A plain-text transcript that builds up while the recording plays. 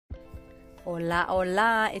Hola,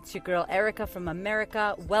 hola. It's your girl Erica from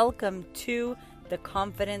America. Welcome to the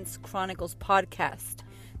Confidence Chronicles podcast.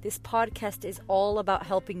 This podcast is all about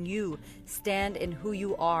helping you stand in who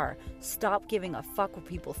you are. Stop giving a fuck what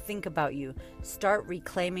people think about you. Start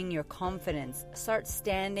reclaiming your confidence. Start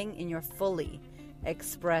standing in your fully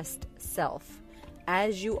expressed self.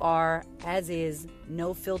 As you are, as is,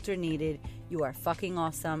 no filter needed. You are fucking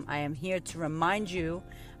awesome. I am here to remind you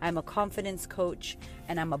I'm a confidence coach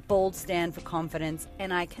and I'm a bold stand for confidence,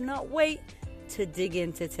 and I cannot wait to dig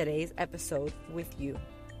into today's episode with you.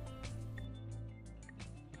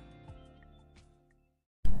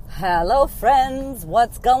 Hello friends,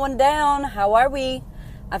 what's going down? How are we?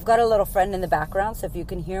 I've got a little friend in the background, so if you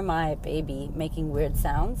can hear my baby making weird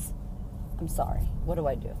sounds, I'm sorry. What do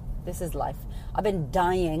I do? This is life. I've been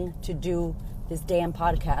dying to do this damn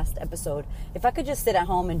podcast episode. If I could just sit at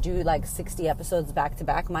home and do like 60 episodes back to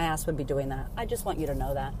back, my ass would be doing that. I just want you to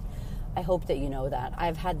know that. I hope that you know that.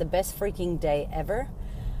 I've had the best freaking day ever.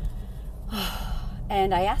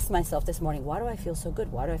 And I asked myself this morning, why do I feel so good?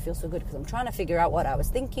 Why do I feel so good? Because I'm trying to figure out what I was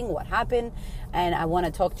thinking, what happened. And I want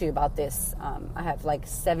to talk to you about this. I have like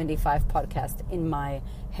 75 podcasts in my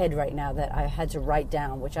head right now that I had to write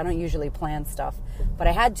down, which I don't usually plan stuff. But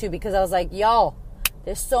I had to because I was like, y'all,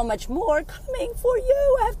 there's so much more coming for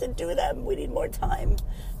you. I have to do them. We need more time.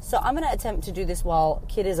 So I'm going to attempt to do this while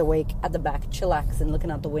kid is awake at the back, chillaxing, looking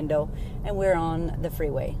out the window, and we're on the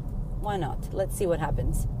freeway. Why not? Let's see what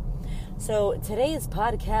happens. So today's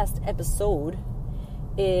podcast episode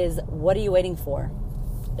is, what are you waiting for?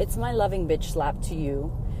 It's my loving bitch slap to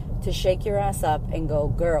you to shake your ass up and go,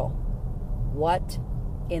 girl, what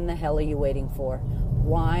in the hell are you waiting for?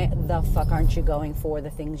 Why the fuck aren't you going for the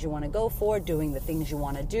things you want to go for, doing the things you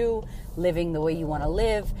want to do, living the way you want to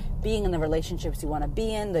live, being in the relationships you want to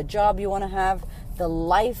be in, the job you want to have, the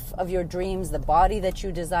life of your dreams, the body that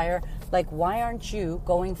you desire? Like, why aren't you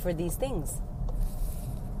going for these things?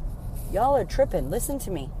 Y'all are tripping. Listen to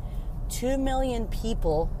me. 2 million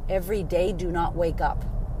people every day do not wake up.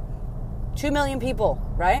 2 million people,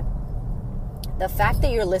 right? The fact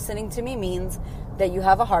that you're listening to me means that you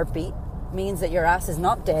have a heartbeat, means that your ass is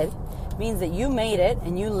not dead, means that you made it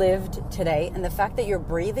and you lived today, and the fact that you're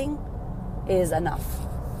breathing is enough.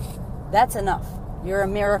 That's enough. You're a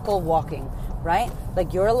miracle walking, right?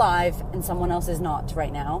 Like, you're alive and someone else is not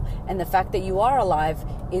right now, and the fact that you are alive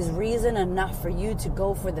is reason enough for you to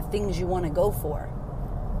go for the things you want to go for,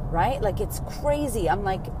 right? Like, it's crazy. I'm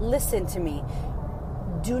like, listen to me.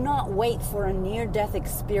 Do not wait for a near-death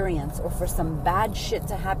experience or for some bad shit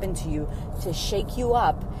to happen to you to shake you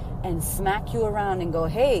up and smack you around and go,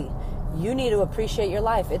 hey, you need to appreciate your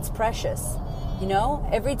life. It's precious. You know,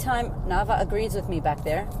 every time, Nava agrees with me back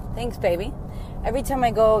there. Thanks, baby. Every time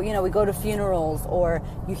I go, we go to funerals, or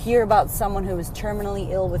you hear about someone who was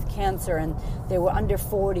terminally ill with cancer and they were under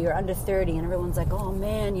 40 or under 30, and everyone's like, oh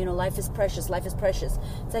man, life is precious, life is precious.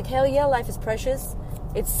 It's like, hell yeah, life is precious.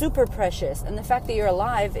 It's super precious. And the fact that you're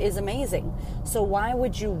alive is amazing. So why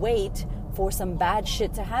would you wait for some bad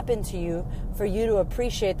shit to happen to you for you to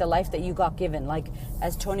appreciate the life that you got given? Like,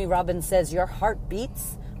 as Tony Robbins says, your heart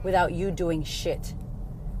beats without you doing shit.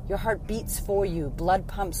 Your heart beats for you. Blood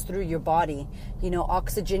pumps through your body.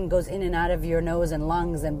 Oxygen goes in and out of your nose and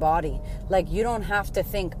lungs and body. Like, you don't have to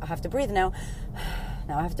think, I have to breathe now.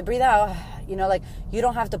 Now I have to breathe out. You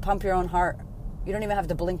don't have to pump your own heart. You don't even have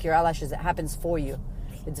to blink your eyelashes. It happens for you.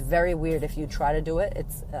 It's very weird if you try to do it.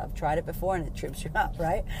 I've tried it before and it trips you up,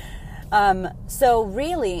 right? So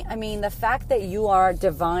really, the fact that you are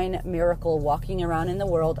divine miracle walking around in the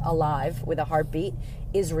world alive with a heartbeat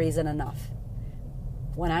is reason enough.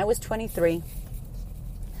 When I was 23,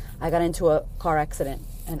 I got into a car accident,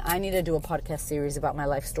 and I need to do a podcast series about my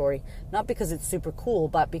life story, not because it's super cool,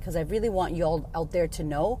 but because I really want you all out there to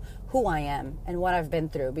know who I am and what I've been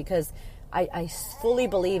through, because I fully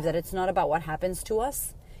believe that it's not about what happens to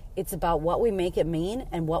us. It's about what we make it mean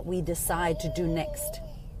and what we decide to do next.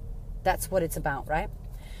 That's what it's about, right?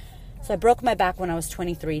 So I broke my back when I was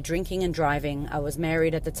 23, drinking and driving. I was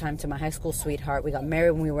married at the time to my high school sweetheart. We got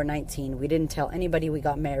married when we were 19. We didn't tell anybody we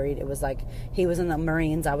got married. It was like he was in the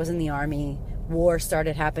Marines, I was in the Army. War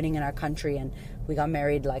started happening in our country, and we got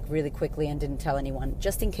married like really quickly and didn't tell anyone.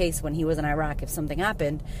 Just in case when he was in Iraq, if something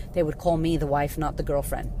happened, they would call me the wife, not the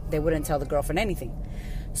girlfriend. They wouldn't tell the girlfriend anything.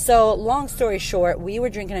 So long story short, we were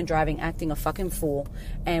drinking and driving, acting a fucking fool,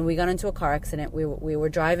 and we got into a car accident. We were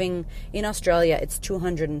driving in Australia. It's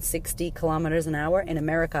 260 kilometers an hour. In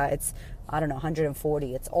America, it's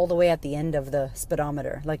 140. It's all the way at the end of the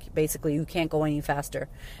speedometer. Like, basically, you can't go any faster.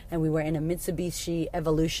 And we were in a Mitsubishi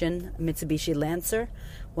Evolution, Mitsubishi Lancer,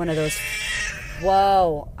 one of those.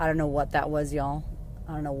 Whoa, I don't know what that was, y'all.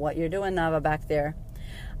 I don't know what you're doing, Nava, back there.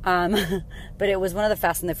 But it was one of the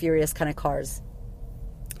Fast and the Furious kind of cars.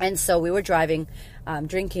 And so we were driving,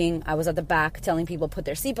 drinking. I was at the back telling people, put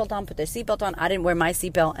their seatbelt on, put their seatbelt on. I didn't wear my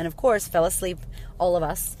seatbelt. And of course, fell asleep, all of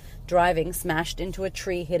us, driving, smashed into a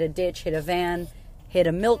tree, hit a ditch, hit a van, hit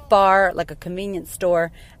a milk bar, like a convenience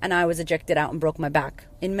store, and I was ejected out and broke my back.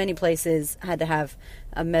 In many places, I had to have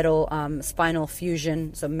a metal spinal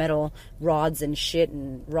fusion, so metal rods and shit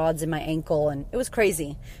and rods in my ankle, and it was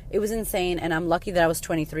crazy. It was insane, and I'm lucky that I was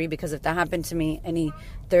 23, because if that happened to me any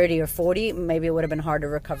 30 or 40, maybe it would have been harder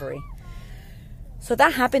recovery. So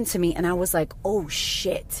that happened to me, and I was like, oh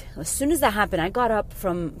shit. As soon as that happened, I got up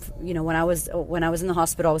from, when I was in the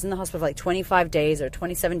hospital, I was in the hospital for like 25 days or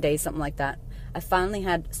 27 days, something like that. I finally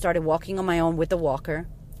had started walking on my own with the walker,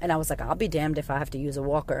 and I was like, I'll be damned if I have to use a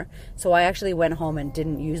walker. So I actually went home and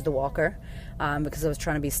didn't use the walker because I was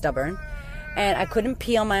trying to be stubborn. And I couldn't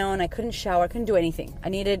pee on my own. I couldn't shower. I couldn't do anything. I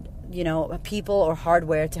needed, people or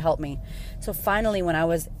hardware to help me. So finally, when I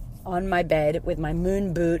was on my bed with my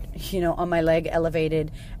moon boot, on my leg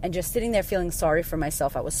elevated, and just sitting there feeling sorry for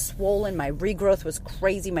myself, I was swollen. My regrowth was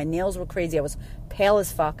crazy. My nails were crazy. I was pale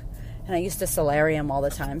as fuck. And I used to solarium all the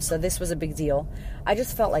time, so this was a big deal. I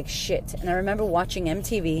just felt like shit. And I remember watching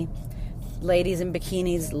MTV, ladies in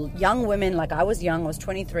bikinis, young women, like I was young, I was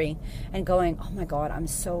 23, and going, oh my God, I'm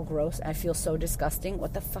so gross. I feel so disgusting.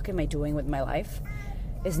 What the fuck am I doing with my life?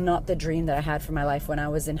 Is not the dream that I had for my life when I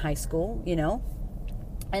was in high school,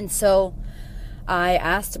 And so I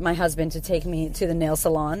asked my husband to take me to the nail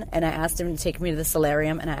salon, and I asked him to take me to the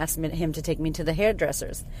solarium, and I asked him to take me to the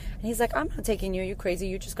hairdressers. And he's like, I'm not taking you. You crazy.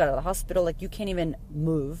 You just got out of the hospital. Like, you can't even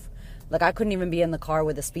move. Like, I couldn't even be in the car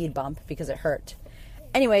with a speed bump because it hurt.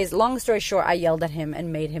 Anyways, long story short, I yelled at him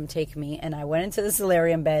and made him take me, and I went into the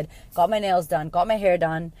solarium bed, got my nails done, got my hair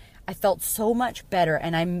done. I felt so much better,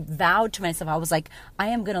 and I vowed to myself, I was like, I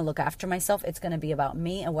am going to look after myself. It's going to be about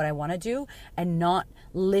me and what I want to do, and not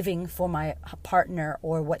living for my partner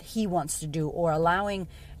or what he wants to do, or allowing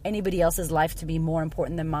anybody else's life to be more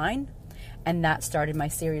important than mine. And that started my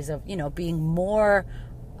series of, being more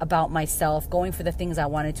about myself, going for the things I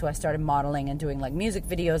wanted to. I started modeling and doing like music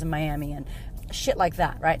videos in Miami and shit like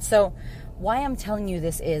that, right? So why I'm telling you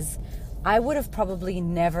this is, I would have probably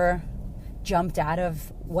never jumped out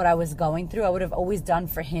of what I was going through. I would have always done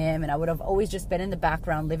for him, and I would have always just been in the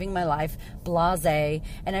background living my life, blasé.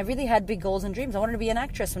 And I really had big goals and dreams. I wanted to be an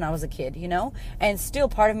actress when I was a kid, and still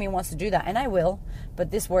part of me wants to do that, and I will. But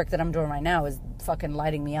this work that I'm doing right now is fucking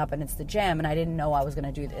lighting me up, and it's the jam, and I didn't know I was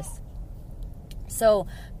going to do this. So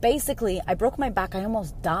basically, I broke my back. I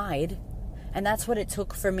almost died, and that's what it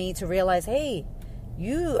took for me to realize, hey,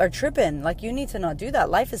 you are tripping. Like, you need to not do that.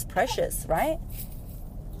 Life is precious, right?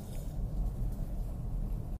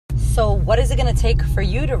 So what is it going to take for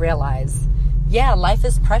you to realize, yeah, life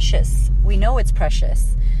is precious. We know it's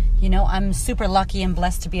precious. I'm super lucky and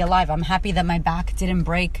blessed to be alive. I'm happy that my back didn't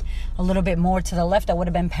break a little bit more to the left. I would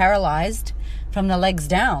have been paralyzed from the legs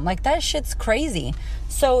down. Like, that shit's crazy.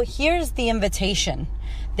 So here's the invitation.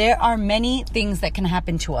 There are many things that can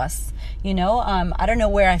happen to us. I don't know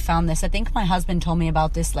where I found this. I think my husband told me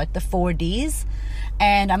about this, like the 4 Ds.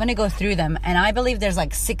 And I'm going to go through them. And I believe there's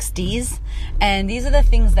like 6 Ds. And these are the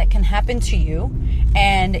things that can happen to you.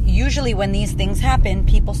 And usually when these things happen,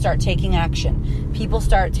 people start taking action. People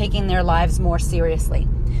start taking their lives more seriously.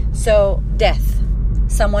 So, death.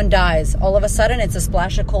 Someone dies. All of a sudden, it's a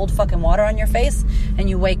splash of cold fucking water on your face, and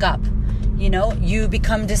you wake up. You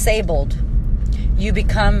become disabled. You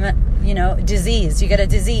become, diseased. You get a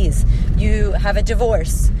disease. You have a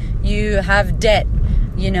divorce. You have debt.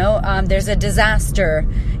 There's a disaster.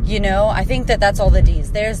 I think that's all the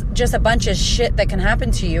Ds. There's just a bunch of shit that can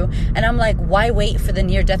happen to you. And I'm like, why wait for the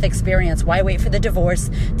near-death experience? Why wait for the divorce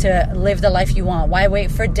to live the life you want? Why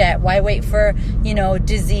wait for debt? Why wait for,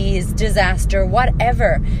 disease, disaster,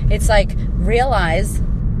 whatever? It's like, realize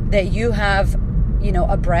that you have,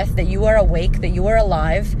 a breath, that you are awake, that you are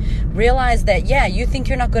alive. Realize that, yeah, you think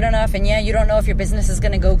you're not good enough, and yeah, you don't know if your business is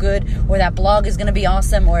going to go good, or that blog is going to be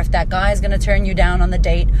awesome, or if that guy is going to turn you down on the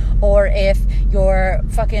date, or if your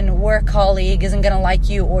fucking work colleague isn't going to like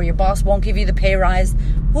you, or your boss won't give you the pay rise.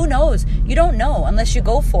 Who knows? You don't know unless you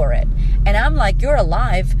go for it. And I'm like, you're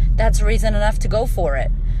alive. That's reason enough to go for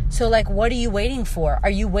it. So, like, what are you waiting for? Are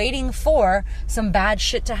you waiting for some bad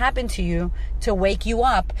shit to happen to you to wake you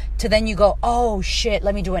up, to then you go, oh shit,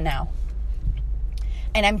 let me do it now?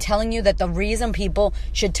 And I'm telling you that the reason people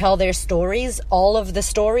should tell their stories, all of the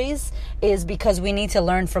stories, is because we need to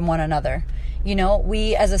learn from one another. You know,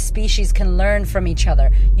 we as a species can learn from each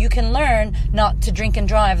other. You can learn not to drink and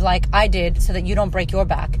drive like I did so that you don't break your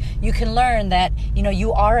back. You can learn that, you know,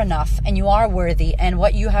 you are enough and you are worthy and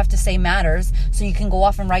what you have to say matters, so you can go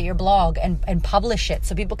off and write your blog and publish it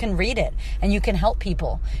so people can read it and you can help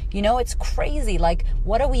people. You know, it's crazy. Like,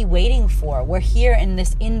 what are we waiting for? We're here in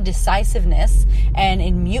this indecisiveness and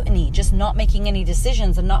in mutiny, just not making any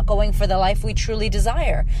decisions and not going for the life we truly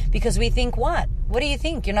desire because we think, what do you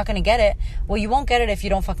think? You're not going to get it. Well, you won't get it if you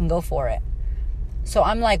don't fucking go for it. So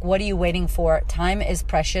I'm like, what are you waiting for? Time is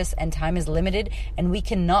precious and time is limited and we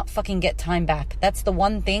cannot fucking get time back. That's the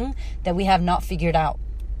one thing that we have not figured out.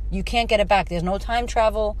 You can't get it back. There's no time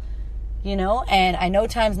travel, you know, and I know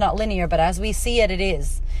time's not linear, but as we see it, it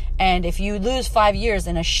is. And if you lose 5 years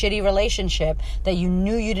in a shitty relationship that you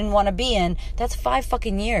knew you didn't want to be in, that's 5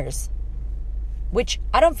 fucking years. Which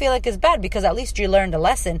I don't feel like is bad because at least you learned a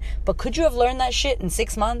lesson. But could you have learned that shit in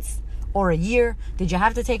 6 months or a year? Did you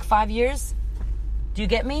have to take 5 years? Do you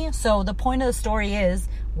get me? So the point of the story is,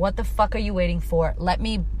 what the fuck are you waiting for? Let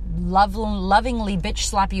me lovingly bitch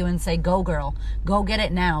slap you and say, go girl, go get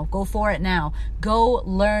it now, go for it now, go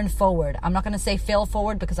learn forward. I'm not going to say fail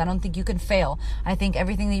forward because I don't think you can fail. I think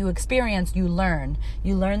everything that you experience, you learn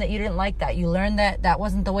that you didn't like that, you learn that that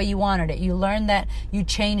wasn't the way you wanted it, you learn that you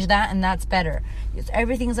changed that and that's better.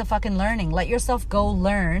 Everything's a fucking learning. Let yourself go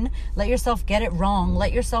learn, let yourself get it wrong,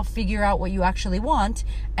 let yourself figure out what you actually want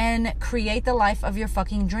and create the life of your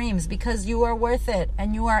fucking dreams because you are worth it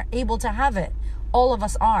and you are able to have it. All of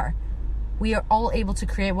us are. We are all able to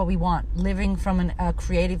create what we want, living from a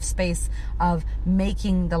creative space of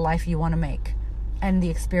making the life you want to make and the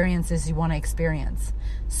experiences you want to experience.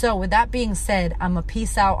 So with that being said, I'm a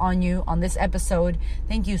peace out on you on this episode.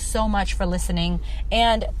 Thank you so much for listening.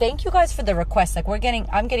 And thank you guys for the requests. Like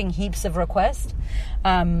I'm getting heaps of requests.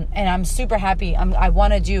 And I'm super happy. I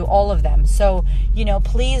want to do all of them. So, you know,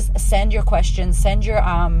 please send your questions, send your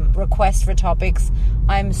requests for topics.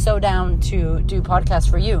 I'm so down to do podcasts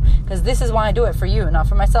for you because this is why I do it, for you, not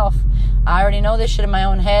for myself. I already know this shit in my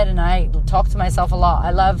own head and I talk to myself a lot.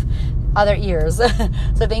 I love other ears.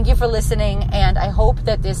 So thank you for listening. And I hope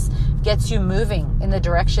that this gets you moving in the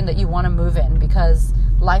direction that you want to move in because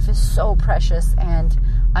life is so precious and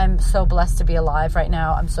I'm so blessed to be alive right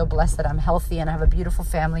now. I'm so blessed that I'm healthy and I have a beautiful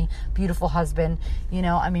family, beautiful husband. You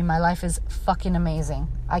know, I mean, my life is fucking amazing.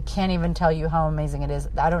 I can't even tell you how amazing it is.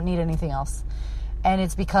 I don't need anything else. And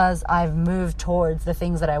it's because I've moved towards the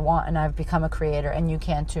things that I want and I've become a creator, and you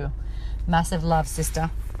can too. Massive love,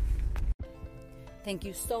 sister. Thank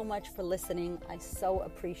you so much for listening. I so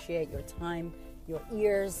appreciate your time, your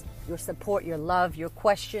ears, your support, your love, your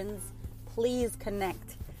questions. Please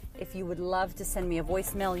connect. If you would love to send me a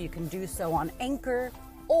voicemail, you can do so on Anchor,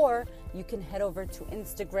 or you can head over to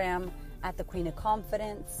Instagram at The Queen of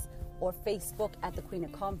Confidence or Facebook at The Queen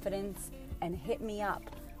of Confidence and hit me up.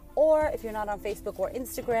 Or if you're not on Facebook or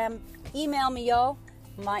Instagram, email me, yo.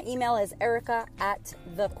 My email is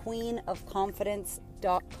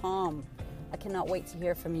erica@thequeenofconfidence.com. I cannot wait to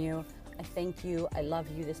hear from you. I thank you. I love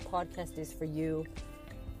you. This podcast is for you.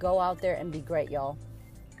 Go out there and be great, y'all.